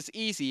life is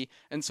easy.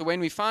 And so when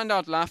we find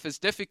out life is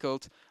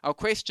difficult, our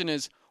question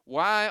is,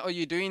 why are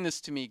you doing this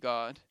to me,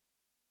 God?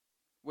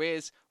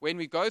 Whereas when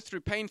we go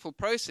through painful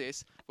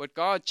process, what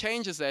God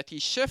changes that, he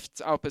shifts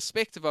our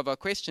perspective of our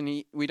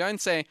question. We don't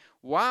say,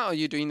 why are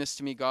you doing this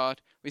to me, God?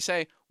 We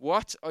say,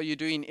 what are you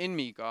doing in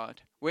me,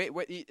 God?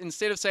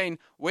 Instead of saying,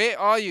 where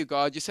are you,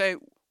 God? You say,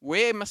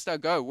 where must I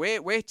go?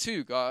 Where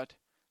to, God?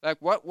 Like,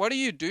 what are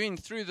you doing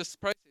through this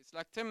process?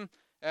 Like Tim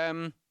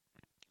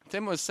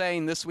was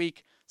saying this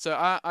week. So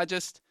I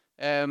just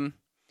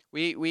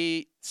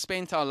we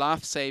spent our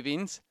life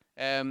savings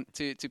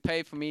to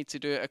pay for me to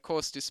do a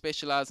course to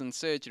specialize in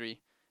surgery.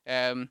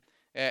 And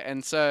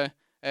so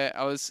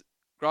I was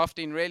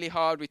grafting really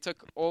hard. We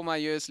took all my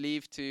year's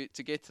leave to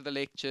get to the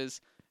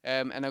lectures.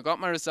 And I got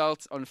my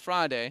results on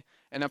Friday,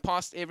 and I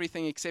passed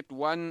everything except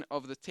one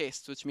of the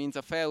tests, which means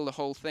I failed the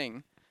whole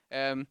thing.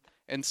 And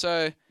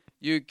so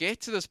you get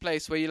to this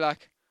place where you're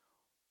like,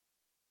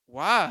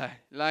 why?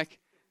 Like,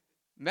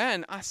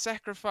 man, I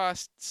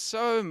sacrificed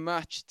so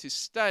much to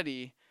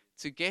study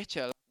to get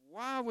here. Like,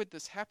 why would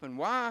this happen?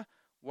 Why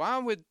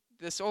would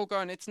this all go?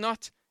 And it's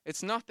not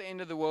the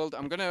end of the world.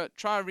 I'm gonna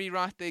try to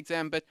rewrite the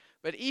exam, but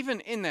even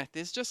in that,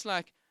 there's just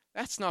like,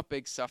 that's not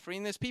big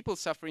suffering. There's people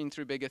suffering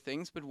through bigger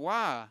things, but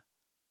why?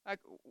 Like,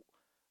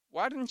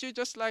 why didn't you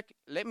just like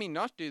let me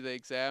not do the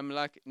exam,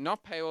 like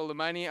not pay all the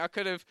money? I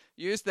could have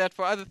used that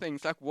for other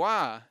things. Like,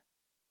 why?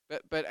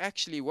 But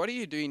actually, what are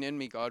you doing in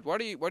me, God? What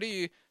are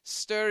you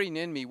stirring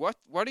in me? What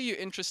are you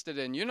interested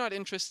in? You're not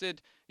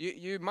interested.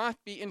 You might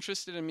be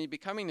interested in me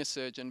becoming a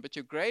surgeon, but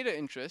your greater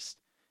interest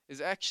is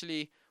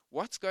actually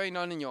what's going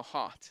on in your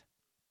heart.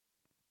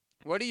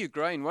 What are you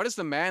growing? What is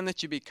the man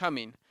that you're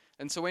becoming?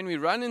 And so when we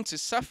run into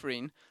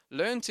suffering,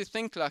 learn to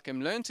think like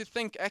him. Learn to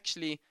think,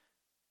 actually,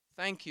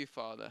 thank you,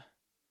 Father.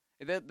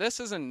 This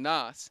isn't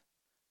nice,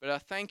 but I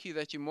thank you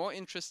that you're more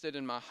interested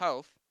in my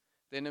health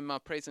than in my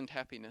present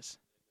happiness.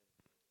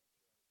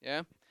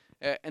 Yeah,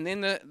 and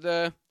then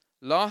the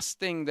last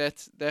thing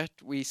that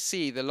we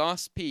see, the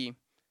last P,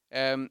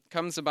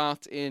 comes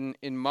about in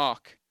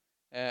Mark.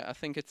 I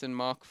think it's in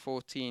Mark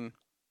 14.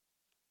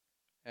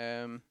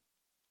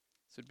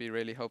 This would be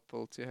really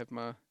helpful to have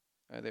my.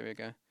 Oh, there we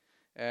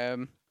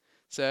go.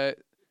 So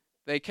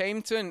they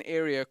came to an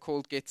area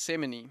called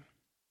Gethsemane.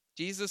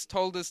 Jesus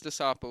told his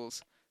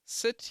disciples,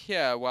 "Sit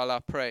here while I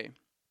pray."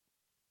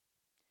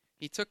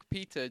 He took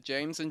Peter,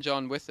 James, and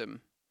John with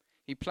him.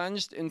 He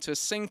plunged into a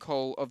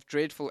sinkhole of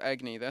dreadful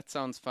agony. That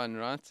sounds fun,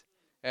 right?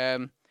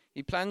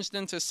 He plunged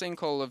into a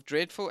sinkhole of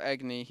dreadful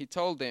agony. He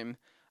told them,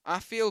 "I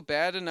feel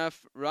bad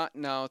enough right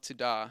now to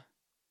die."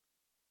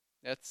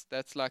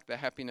 That's like the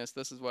happiness,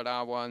 this is what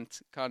I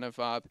want kind of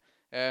vibe.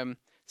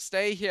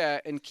 "Stay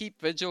here and keep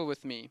vigil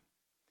with me."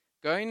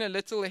 Going a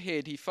little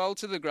ahead, he fell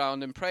to the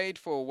ground and prayed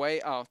for a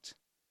way out.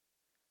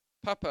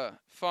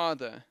 "Papa,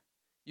 Father,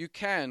 you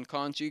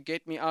can't you,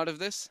 get me out of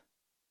this?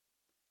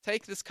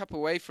 Take this cup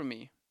away from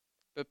me.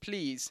 But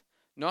please,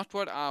 not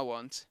what I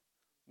want.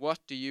 What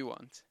do you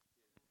want?"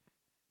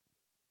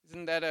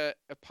 Isn't that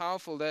a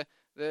powerful...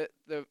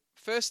 The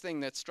first thing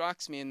that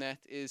strikes me in that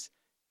is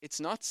it's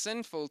not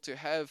sinful to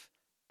have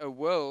a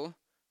will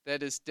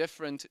that is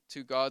different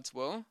to God's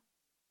will,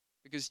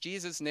 because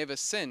Jesus never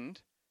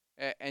sinned,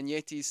 and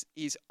yet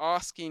he's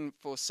asking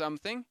for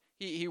something.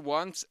 He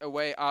wants a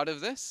way out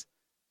of this.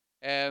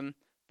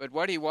 But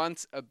what he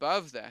wants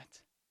above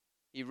that,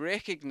 he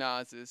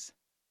recognizes,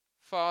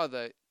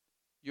 "Father,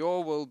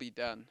 your will be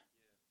done."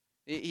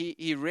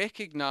 He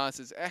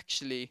recognizes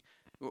actually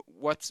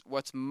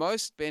what's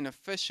most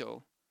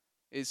beneficial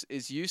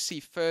is you see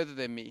further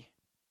than me.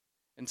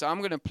 And so I'm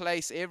going to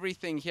place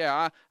everything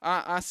here.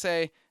 I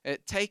say,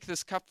 take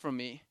this cup from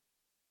me.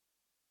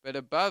 But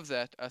above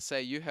that, I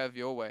say, you have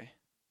your way.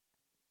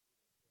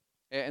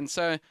 And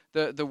so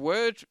the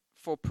word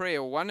for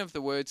prayer, one of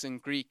the words in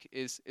Greek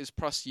is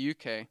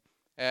proseuche,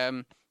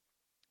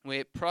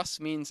 where pros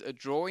means a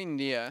drawing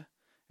near,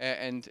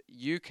 and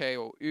euche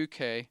or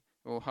uke,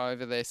 or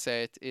however they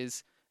say it,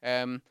 is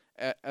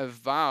a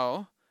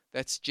vow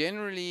that's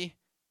generally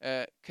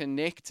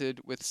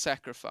connected with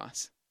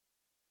sacrifice.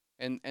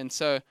 And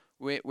so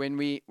when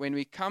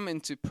we come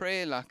into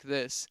prayer like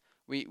this,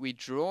 we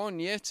draw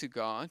near to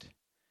God,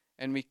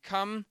 and we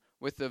come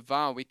with a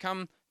vow.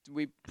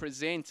 We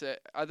present.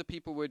 Other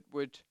people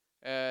would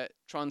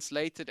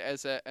translate it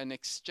as an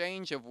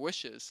exchange of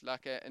wishes,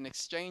 like an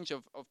exchange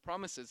of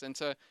promises. And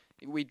so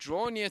we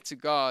draw near to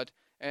God,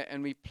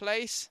 and we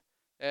place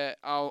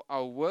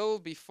our will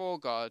before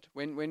God.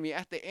 When we're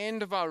at the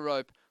end of our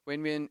rope,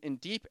 when we're in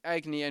deep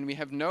agony and we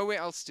have nowhere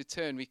else to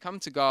turn, we come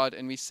to God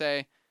and we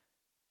say,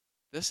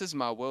 "This is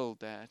my will,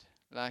 Dad."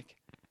 Like,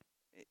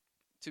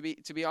 to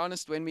be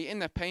honest, when we're in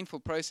that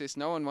painful process,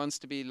 no one wants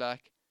to be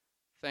like,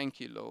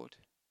 "Thank you, Lord."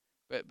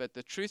 But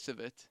the truth of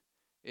it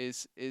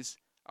is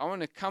I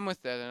want to come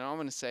with that, and I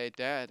want to say,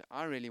 "Dad,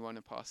 I really want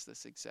to pass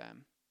this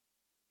exam.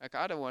 Like,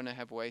 I don't want to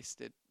have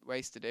wasted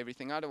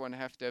everything. I don't want to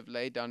have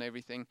laid down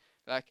everything.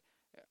 Like,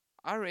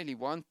 I really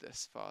want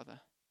this,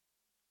 Father.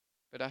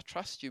 But I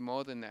trust you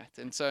more than that."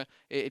 And so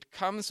it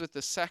comes with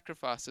the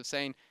sacrifice of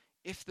saying,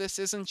 if this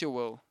isn't your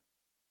will,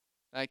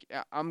 like,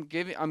 I'm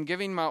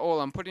giving my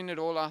all. I'm putting it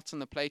all out on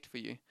the plate for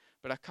you.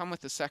 But I come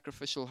with a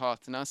sacrificial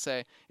heart, and I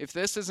say, if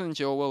this isn't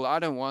your will, I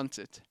don't want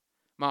it.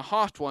 My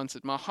heart wants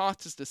it. My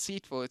heart is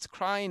deceitful. It's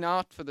crying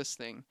out for this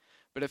thing.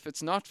 But if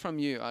it's not from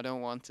you, I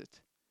don't want it.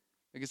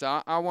 Because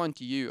I want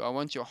you. I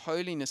want your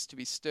holiness to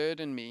be stirred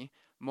in me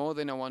more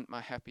than I want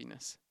my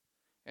happiness.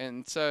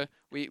 And so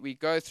we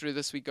go through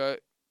this. We go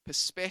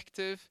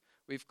perspective.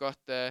 We've got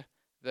the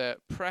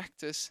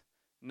practice,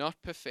 not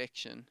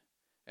perfection.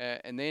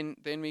 And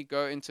then we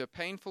go into a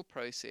painful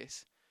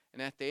process.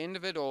 And at the end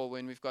of it all,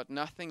 when we've got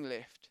nothing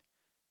left,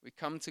 we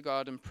come to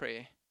God in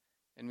prayer.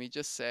 And we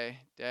just say,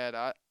 Dad,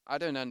 I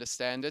don't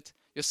understand it.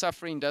 Your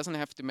suffering doesn't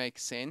have to make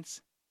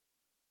sense.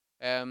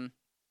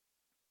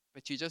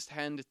 But you just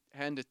hand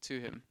it to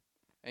him.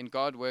 And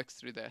God works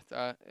through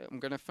that. I'm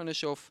going to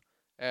finish off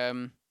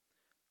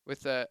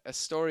with a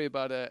story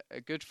about a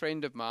good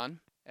friend of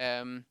mine,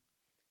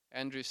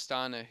 Andrew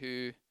Steiner,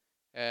 who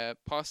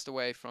passed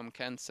away from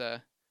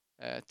cancer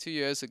 2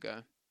 years ago,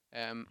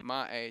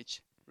 my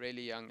age,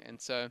 really young. And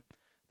so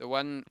the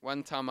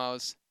one time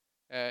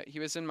he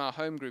was in my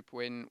home group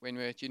when we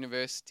were at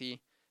university,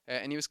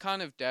 and he was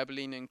kind of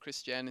dabbling in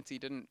Christianity,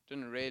 didn't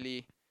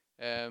really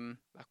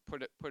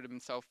like put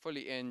himself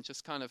fully in,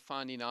 just kind of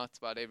finding out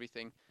about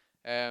everything.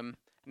 And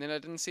then I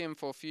didn't see him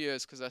for a few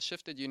years because I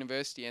shifted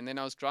university, and then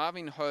I was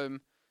driving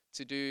home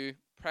to do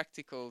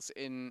practicals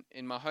in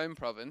my home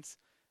province,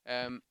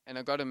 and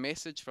I got a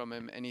message from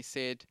him, and he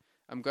said,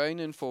 I'm going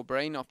in for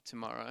brain op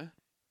tomorrow,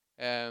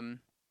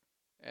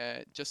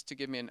 just to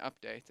give me an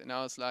update. And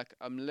I was like,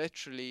 I'm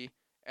literally,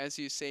 as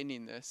you're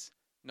sending this,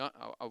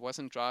 I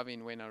wasn't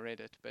driving when I read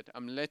it, but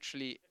I'm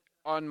literally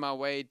on my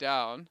way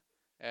down.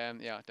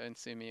 Yeah, don't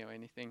sue me or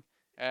anything.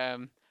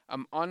 I'm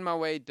on my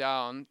way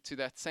down to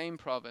that same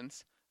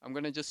province. I'm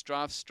going to just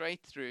drive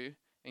straight through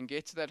and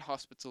get to that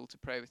hospital to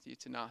pray with you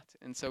tonight.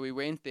 And so we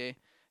went there,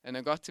 and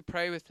I got to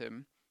pray with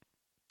him.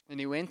 And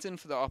he went in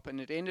for the op,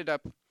 and it ended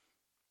up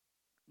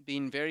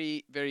being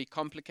very, very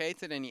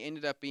complicated, and he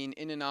ended up being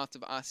in and out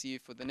of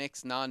ICU for the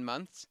next 9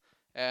 months.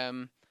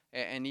 And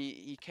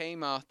he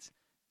came out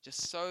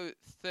just so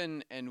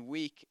thin and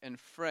weak and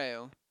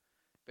frail,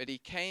 but he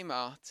came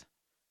out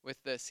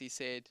with this. He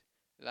said,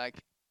 like,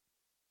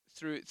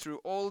 through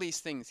all these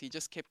things, he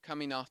just kept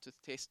coming out with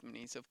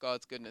testimonies of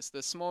God's goodness.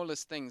 The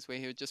smallest things where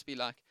he would just be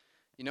like,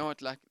 you know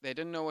what, like they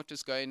didn't know what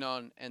was going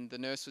on, and the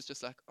nurse was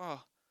just like,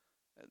 oh,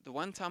 the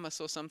one time I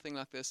saw something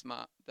like this,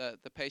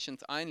 the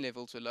patient's iron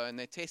levels were low, and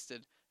they tested,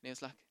 and he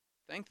was like,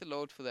 thank the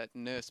Lord for that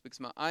nurse,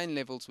 because my iron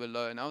levels were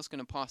low, and I was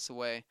going to pass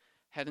away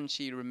hadn't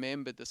she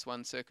remembered this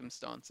one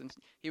circumstance. And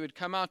he would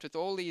come out with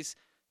all these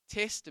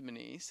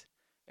testimonies,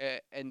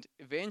 and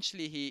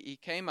eventually he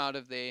came out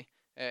of there,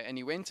 and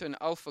he went to an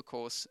Alpha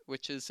course,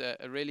 which is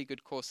a really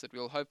good course that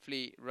we'll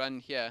hopefully run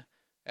here.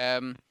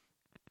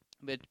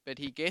 But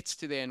he gets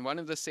to there, and one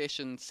of the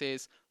sessions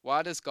says,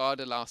 why does God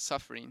allow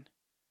suffering?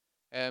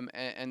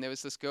 And there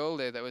was this girl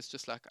there that was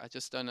just like, I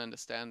just don't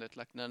understand it.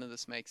 Like, none of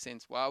this makes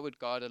sense. Why would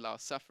God allow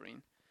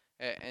suffering?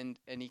 And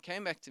he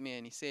came back to me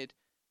and he said,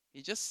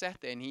 he just sat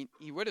there, and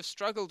he would have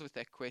struggled with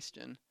that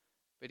question,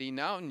 but he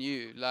now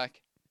knew,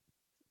 like,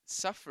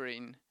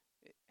 suffering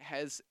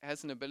has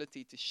an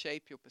ability to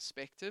shape your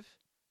perspective.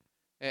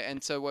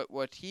 And so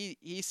what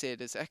he said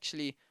is,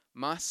 actually,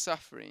 my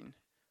suffering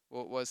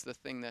was the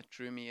thing that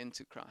drew me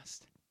into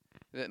Christ.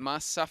 That my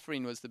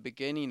suffering was the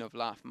beginning of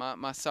life.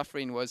 My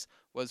suffering was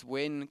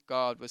when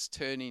God was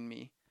turning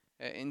me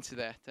into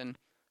that. And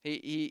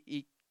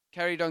he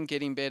carried on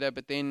getting better,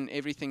 but then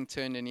everything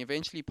turned, and he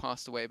eventually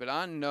passed away. But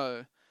I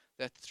know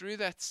that through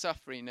that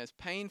suffering, as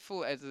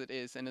painful as it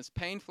is, and as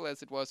painful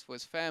as it was for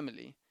his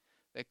family,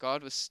 that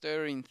God was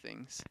stirring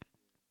things.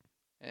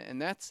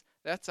 And that's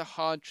a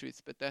hard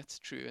truth, but that's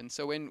true. And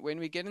so when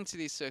we get into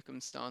these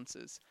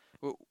circumstances,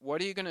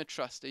 what are you going to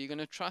trust? Are you going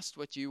to trust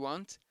what you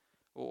want,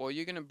 or are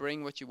you going to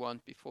bring what you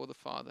want before the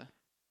Father?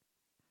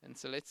 And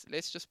so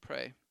let's just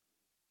pray.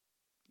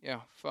 Yeah,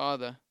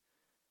 Father,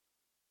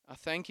 I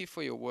thank you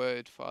for your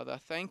word, Father. I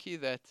thank you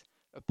that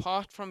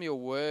apart from your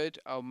word,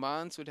 our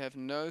minds would have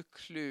no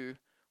clue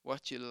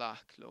what you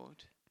like,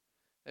 Lord.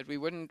 That we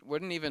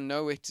wouldn't even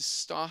know where to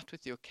start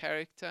with your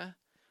character.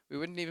 We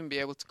wouldn't even be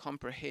able to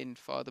comprehend,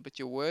 Father. But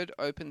your word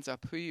opens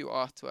up who you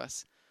are to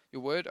us.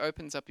 Your word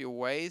opens up your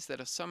ways that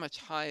are so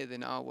much higher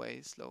than our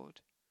ways,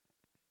 Lord.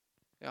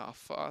 Yeah,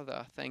 Father,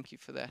 I thank you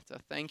for that. I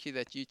thank you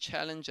that you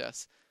challenge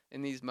us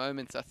in these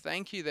moments. I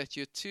thank you that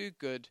you're too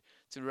good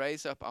to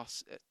raise up our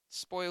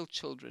spoiled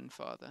children,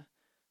 Father.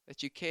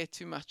 That you care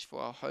too much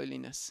for our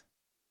holiness.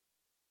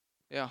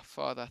 Yeah,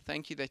 Father, I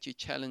thank you that you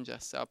challenge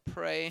us. I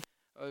pray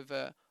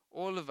over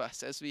all of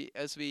us as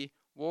we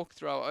walk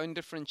through our own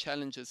different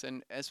challenges,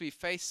 and as we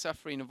face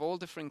suffering of all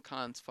different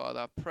kinds, Father,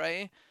 I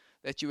pray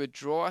that you would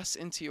draw us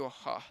into your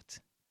heart.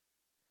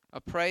 I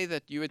pray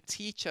that you would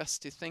teach us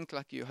to think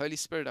like you. Holy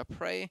Spirit, I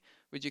pray,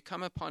 would you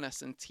come upon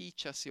us and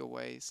teach us your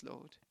ways,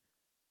 Lord.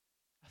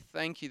 I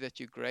thank you that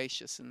you're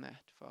gracious in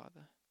that,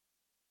 Father.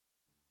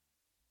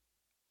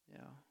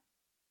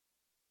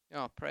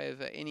 Yeah, I pray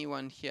over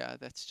anyone here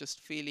that's just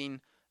feeling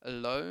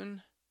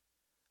alone.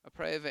 I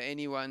pray over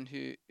anyone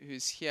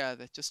who's here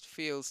that just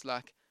feels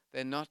like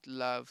they're not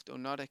loved or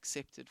not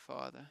accepted,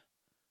 Father.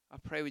 I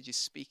pray, would you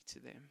speak to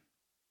them?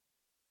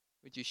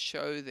 Would you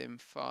show them,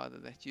 Father,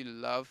 that you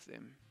love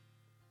them,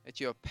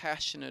 that you're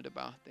passionate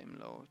about them,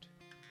 Lord.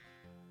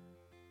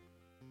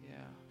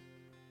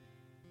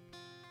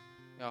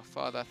 Yeah,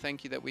 Father, I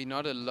thank you that we're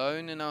not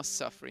alone in our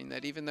suffering,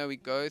 that even though we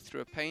go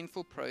through a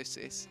painful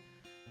process,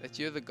 that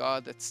you're the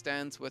God that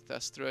stands with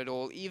us through it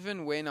all,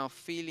 even when our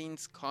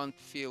feelings can't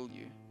feel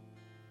you,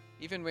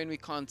 even when we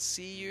can't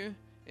see you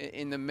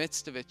in the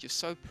midst of it. You're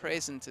so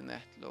present in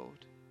that,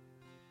 Lord.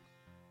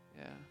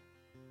 Yeah.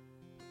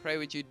 Pray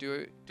would you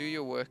do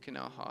your work in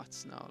our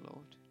hearts now,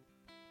 Lord.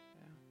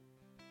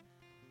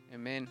 Yeah.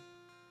 Amen.